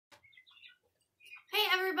Hey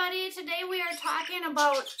everybody, today we are talking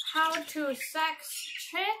about how to sex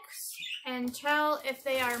chicks and tell if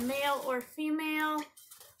they are male or female.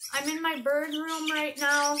 I'm in my bird room right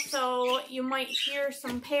now, so you might hear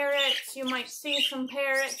some parrots, you might see some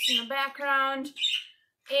parrots in the background.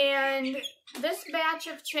 And this batch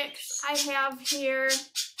of chicks I have here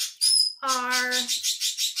are,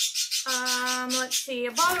 let's see,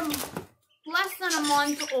 about less than a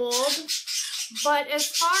month old. But as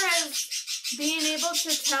far as being able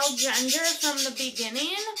to tell gender from the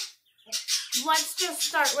beginning, let's just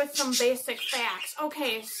start with some basic facts.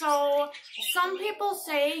 Okay, so some people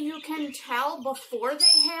say you can tell before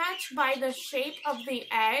they hatch by the shape of the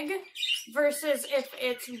egg versus if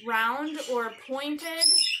it's round or pointed.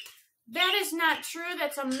 That is not true.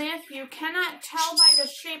 That's a myth. You cannot tell by the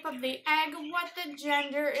shape of the egg what the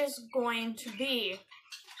gender is going to be.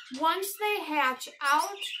 Once they hatch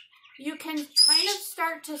out, you can kind of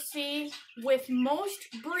start to see with most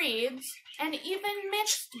breeds, and even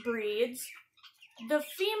mixed breeds, the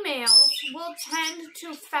females will tend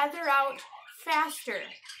to feather out faster.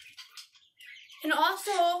 And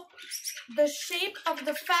also, the shape of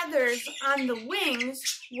the feathers on the wings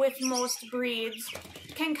with most breeds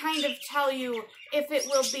can kind of tell you if it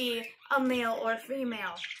will be a male or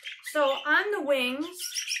female. So on the wings,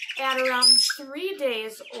 at around 3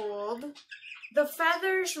 days old, the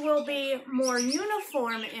feathers will be more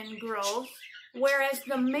uniform in growth, whereas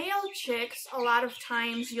the male chicks, a lot of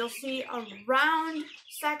times you'll see a round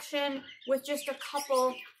section with just a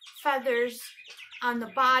couple feathers on the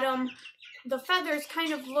bottom. The feathers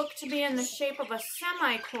kind of look to be in the shape of a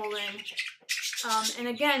semicolon, and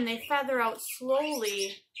again, they feather out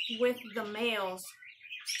slowly with the males.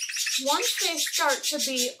 Once they start to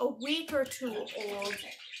be a week or two old,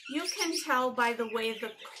 you can tell by the way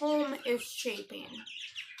the comb is shaping.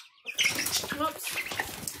 Whoops.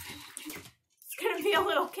 It's going to be a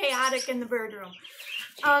little chaotic in the bird room.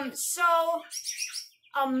 So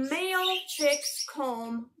a male chick's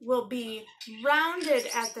comb will be rounded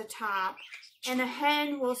at the top, and a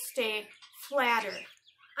hen will stay flatter.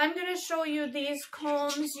 I'm going to show you these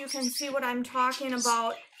combs. You can see what I'm talking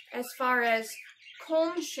about as far as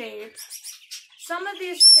comb shape. Some of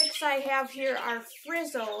these chicks I have here are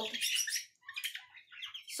frizzled.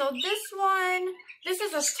 So this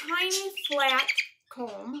is a tiny flat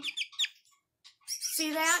comb.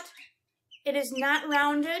 See that? It is not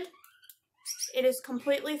rounded. It is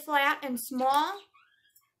completely flat and small.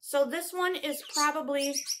 So this one is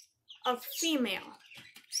probably a female.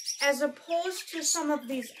 As opposed to some of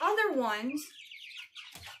these other ones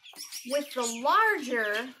with the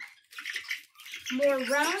larger, more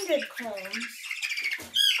rounded combs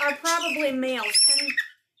are probably males. And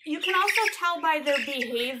you can also tell by their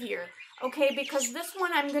behavior, okay, because this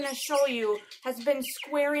one I'm going to show you has been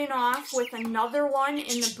squaring off with another one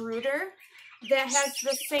in the brooder that has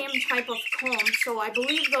the same type of comb, so I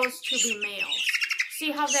believe those to be males. See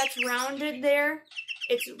how that's rounded there?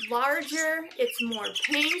 It's larger, it's more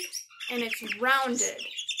pink, and it's rounded,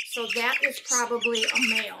 so that is probably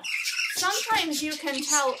a male. Sometimes you can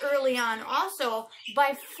tell early on also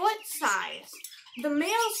by foot size. The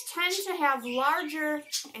males tend to have larger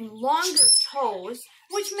and longer toes,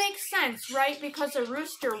 which makes sense, right? Because a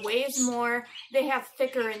rooster weighs more, they have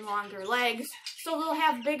thicker and longer legs, so they'll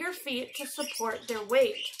have bigger feet to support their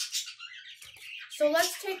weight. So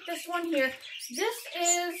let's take this one here. This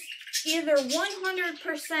is either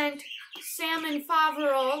 100% salmon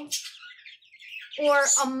faverol or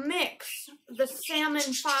a mix, the salmon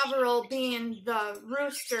faverol being the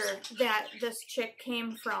rooster that this chick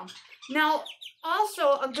came from. Now,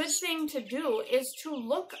 also, a good thing to do is to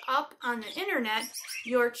look up on the internet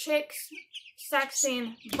your chicks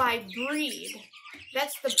sexing by breed.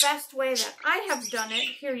 That's the best way that I have done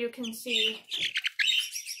it. Here you can see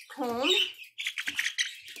comb,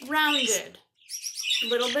 rounded, a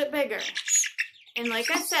little bit bigger. And like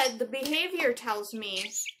I said, the behavior tells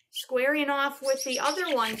me, squaring off with the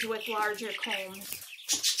other ones with larger combs,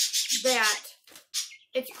 that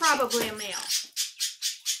it's probably a male.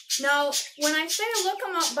 Now, when I say look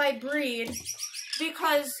them up by breed,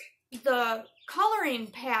 because the coloring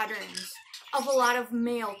patterns of a lot of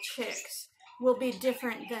male chicks will be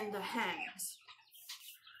different than the hens.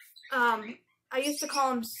 I used to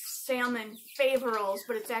call them salmon faverols,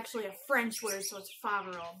 but it's actually a French word, so it's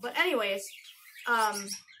faverol. But anyways,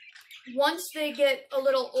 once they get a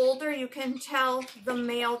little older, you can tell the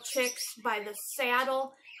male chicks by the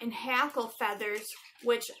saddle and hackle feathers,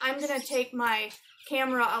 which I'm going to take my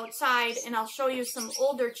camera outside and I'll show you some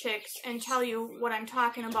older chicks and tell you what I'm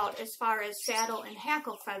talking about as far as saddle and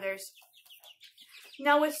hackle feathers.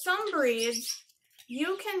 Now with some breeds,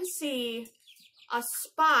 you can see a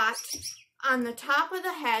spot on the top of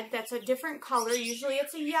the head that's a different color. Usually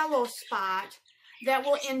it's a yellow spot that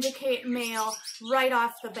will indicate male right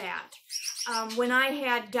off the bat. When I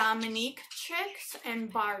had Dominique chicks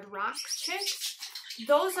and Barred Rock chicks,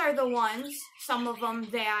 those are the ones, some of them,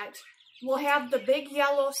 that will have the big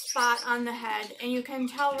yellow spot on the head, and you can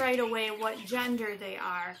tell right away what gender they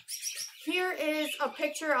are. Here is a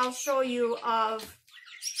picture I'll show you of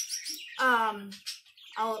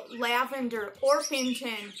a lavender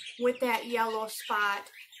Orpington with that yellow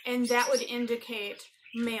spot, and that would indicate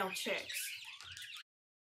male chicks.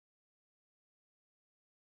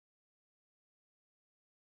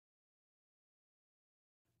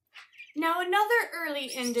 Now, another early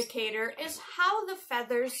indicator is how the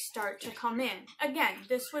feathers start to come in. Again,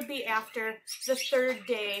 this would be after the 3rd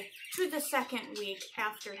day to the 2nd week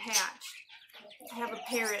after hatch. I have a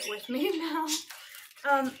parrot with me now.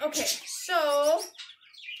 Okay, so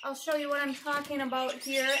I'll show you what I'm talking about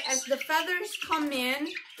here. As the feathers come in,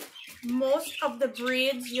 most of the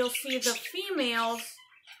breeds, you'll see the females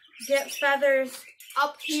get feathers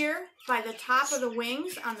up here by the top of the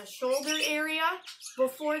wings on the shoulder area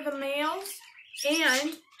before the males,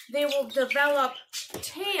 and they will develop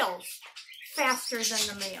tails faster than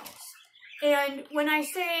the males. And when I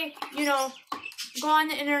say, you know, go on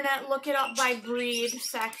the internet, look it up by breed,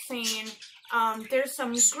 sexing, there's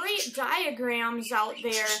some great diagrams out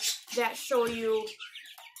there that show you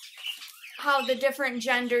how the different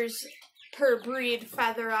genders per breed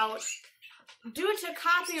feather out. Due to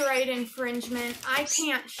copyright infringement, I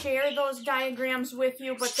can't share those diagrams with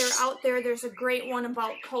you, but they're out there. There's a great one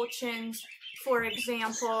about cochins, for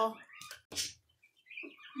example.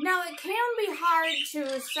 Now, it can be hard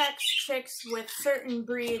to sex chicks with certain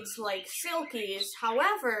breeds like silkies.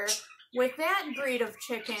 However, with that breed of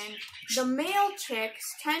chicken, the male chicks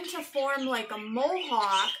tend to form like a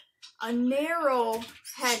mohawk, a narrow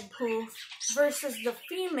head poof, versus the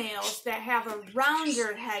females that have a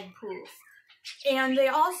rounder head poof. And they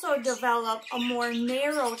also develop a more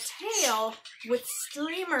narrow tail with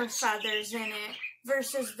streamer feathers in it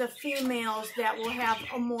versus the females that will have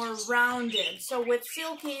a more rounded. So with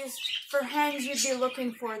silkies, for hens, you'd be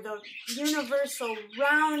looking for the universal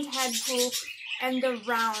round head poof and the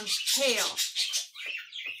round tail.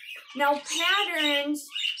 Now, patterns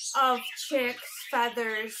of chicks'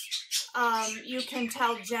 feathers, you can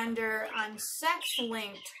tell gender on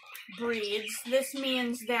sex-linked breeds. This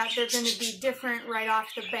means that they're going to be different right off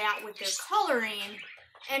the bat with their coloring.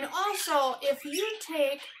 And also, if you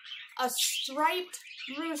take a striped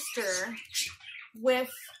rooster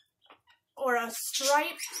or a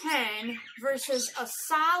striped hen versus a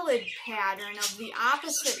solid pattern of the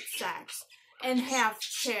opposite sex and have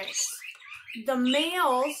chicks, the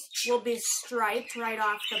males will be striped right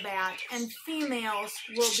off the bat and females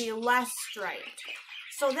will be less striped.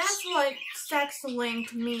 So that's what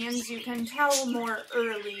sex-linked means. You can tell more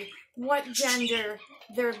early what gender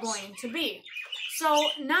they're going to be. So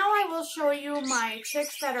now I will show you my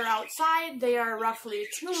chicks that are outside. They are roughly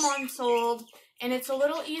 2 months old, and it's a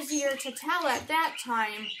little easier to tell at that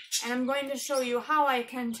time, and I'm going to show you how I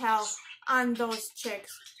can tell on those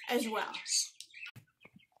chicks as well.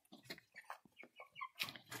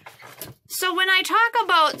 So when I talk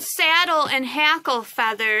about saddle and hackle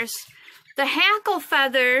feathers, the hackle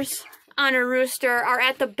feathers on a rooster are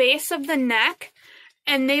at the base of the neck,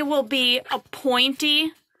 and they will be a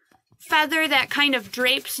pointy feather that kind of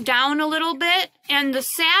drapes down a little bit. And the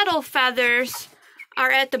saddle feathers are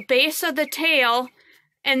at the base of the tail,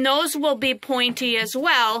 and those will be pointy as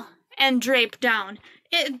well and drape down.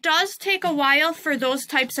 It does take a while for those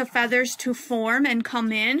types of feathers to form and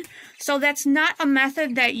come in, so that's not a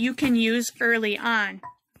method that you can use early on.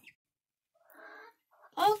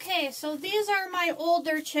 Okay, so these are my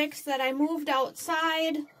older chicks that I moved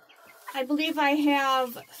outside. I believe I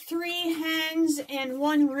have 3 hens and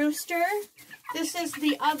 1 rooster. This is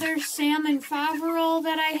the other salmon faverol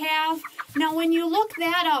that I have. Now, when you look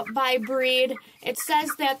that up by breed, it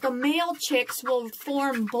says that the male chicks will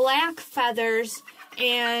form black feathers,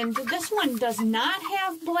 and this one does not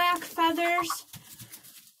have black feathers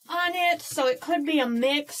on it, so it could be a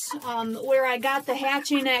mix. Where I got the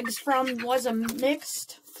hatching eggs from was a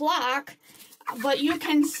mixed flock, but you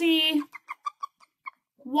can see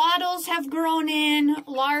wattles have grown in,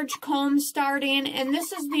 large combs starting, and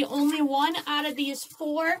this is the only one out of these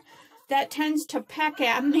 4 that tends to peck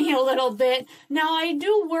at me a little bit. Now, I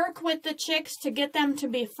do work with the chicks to get them to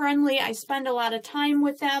be friendly. I spend a lot of time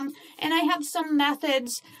with them, and I have some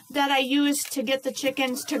methods that I use to get the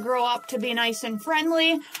chickens to grow up to be nice and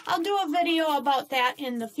friendly. I'll do a video about that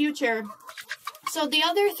in the future. So the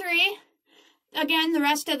other 3, again, the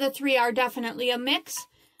rest of the three are definitely a mix.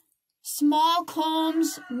 Small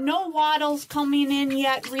combs, no wattles coming in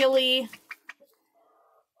yet, really.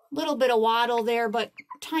 Little bit of wattle there, but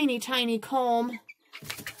tiny, tiny comb.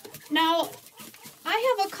 Now,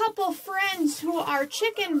 I have a couple friends who are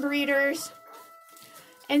chicken breeders,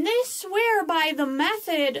 and they swear by the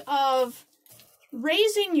method of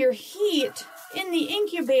raising your heat in the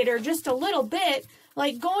incubator just a little bit,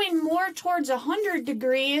 like going more towards 100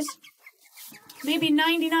 degrees, maybe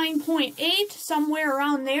 99.8, somewhere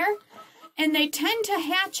around there. And they tend to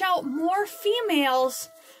hatch out more females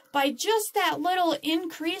by just that little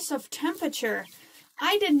increase of temperature.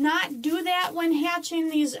 I did not do that when hatching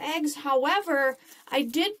these eggs. However, I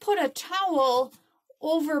did put a towel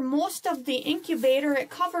over most of the incubator. It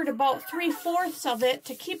covered about 3/4 of it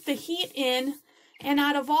to keep the heat in. And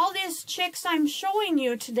out of all these chicks I'm showing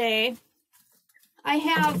you today, I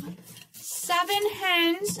have 7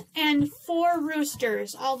 hens and 4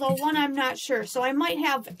 roosters, although one I'm not sure. So I might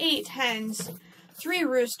have 8 hens, 3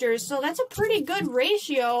 roosters. So that's a pretty good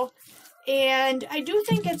ratio. And I do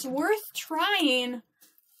think it's worth trying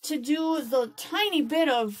to do the tiny bit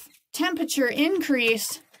of temperature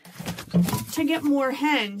increase to get more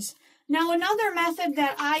hens. Now, another method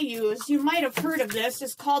that I use, you might have heard of this,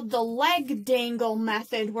 is called the leg dangle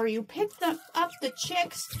method, where you pick up the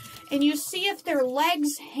chicks and you see if their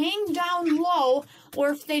legs hang down low or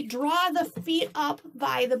if they draw the feet up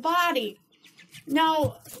by the body.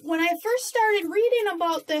 Now, when I first started reading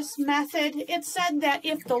about this method, it said that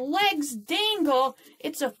if the legs dangle,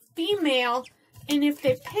 it's a female, and if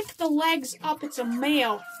they pick the legs up, it's a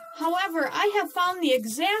male. However, I have found the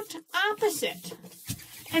exact opposite.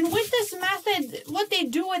 And with this method, what they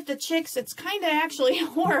do with the chicks, it's kind of actually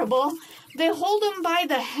horrible. They hold them by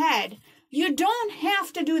the head. You don't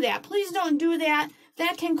have to do that. Please don't do that.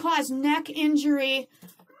 That can cause neck injury.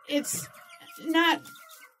 It's not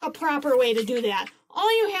a proper way to do that.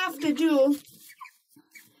 All you have to do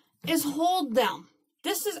is hold them.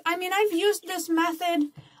 I've used this method.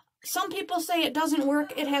 Some people say it doesn't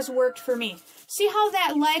work. It has worked for me. See how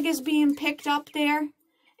that leg is being picked up there?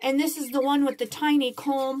 And this is the one with the tiny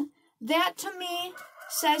comb. That, to me,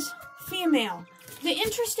 says female. The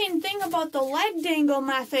interesting thing about the leg dangle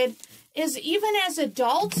method is even as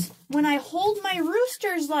adults, when I hold my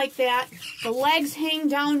roosters like that, the legs hang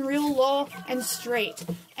down real low and straight.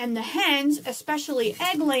 And the hens, especially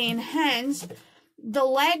egg-laying hens, the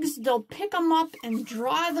legs, they'll pick them up and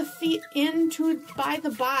draw the feet into by the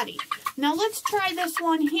body. Now let's try this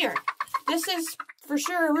one here. This is for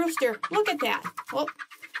sure a rooster. Look at that. Oh.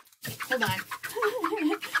 Hold on.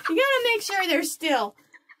 You gotta make sure they're still.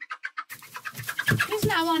 He's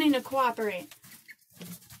not wanting to cooperate.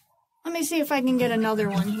 Let me see if I can get another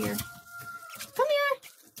one here. Come here.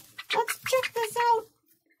 Let's check this out.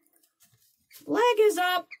 Leg is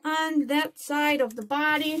up on that side of the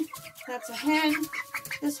body. That's a hen.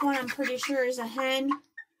 This one I'm pretty sure is a hen.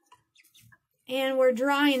 And we're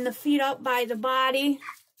drawing the feet up by the body.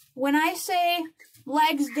 When I say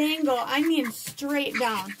legs dangle, I mean straight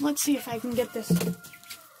down. Let's see if I can get this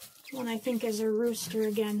one I think is a rooster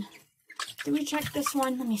again. Did we check this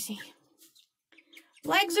one? Let me see.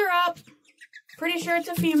 Legs are up. Pretty sure it's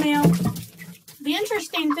a female. The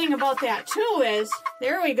interesting thing about that too is,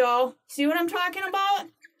 there we go. See what I'm talking about?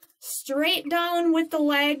 Straight down with the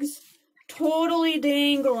legs, totally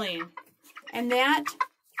dangling. And that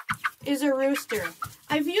is a rooster.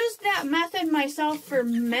 I've used that method myself for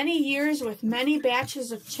many years with many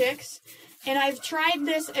batches of chicks, and I've tried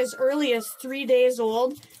this as early as 3 days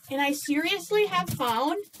old, and I seriously have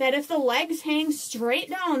found that if the legs hang straight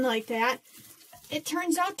down like that, it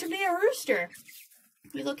turns out to be a rooster.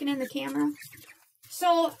 You looking in the camera?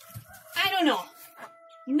 So, I don't know.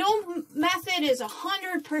 No method is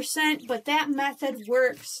 100%, but that method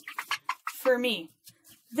works for me.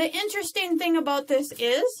 The interesting thing about this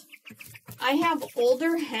is, I have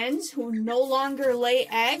older hens who no longer lay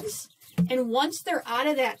eggs, and once they're out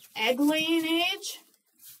of that egg-laying age,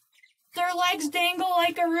 their legs dangle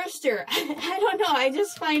like a rooster. I don't know, I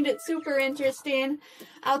just find it super interesting.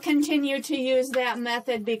 I'll continue to use that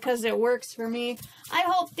method because it works for me. I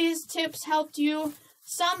hope these tips helped you.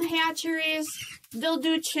 Some hatcheries, they'll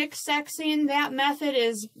do chick sexing. That method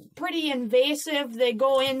is pretty invasive. They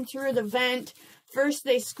go in through the vent. First,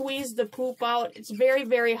 they squeeze the poop out. It's very,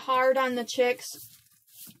 very hard on the chicks.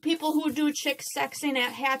 People who do chick sexing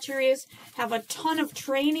at hatcheries have a ton of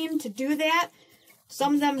training to do that.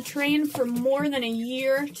 Some of them train for more than a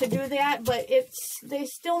year to do that, but they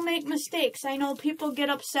still make mistakes. I know people get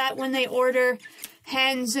upset when they order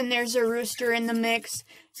hens and there's a rooster in the mix.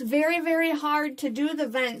 It's very, very hard to do the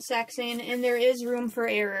vent sexing, and there is room for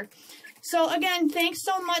error. So again, thanks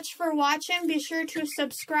so much for watching. Be sure to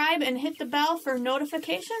subscribe and hit the bell for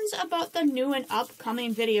notifications about the new and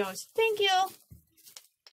upcoming videos. Thank you.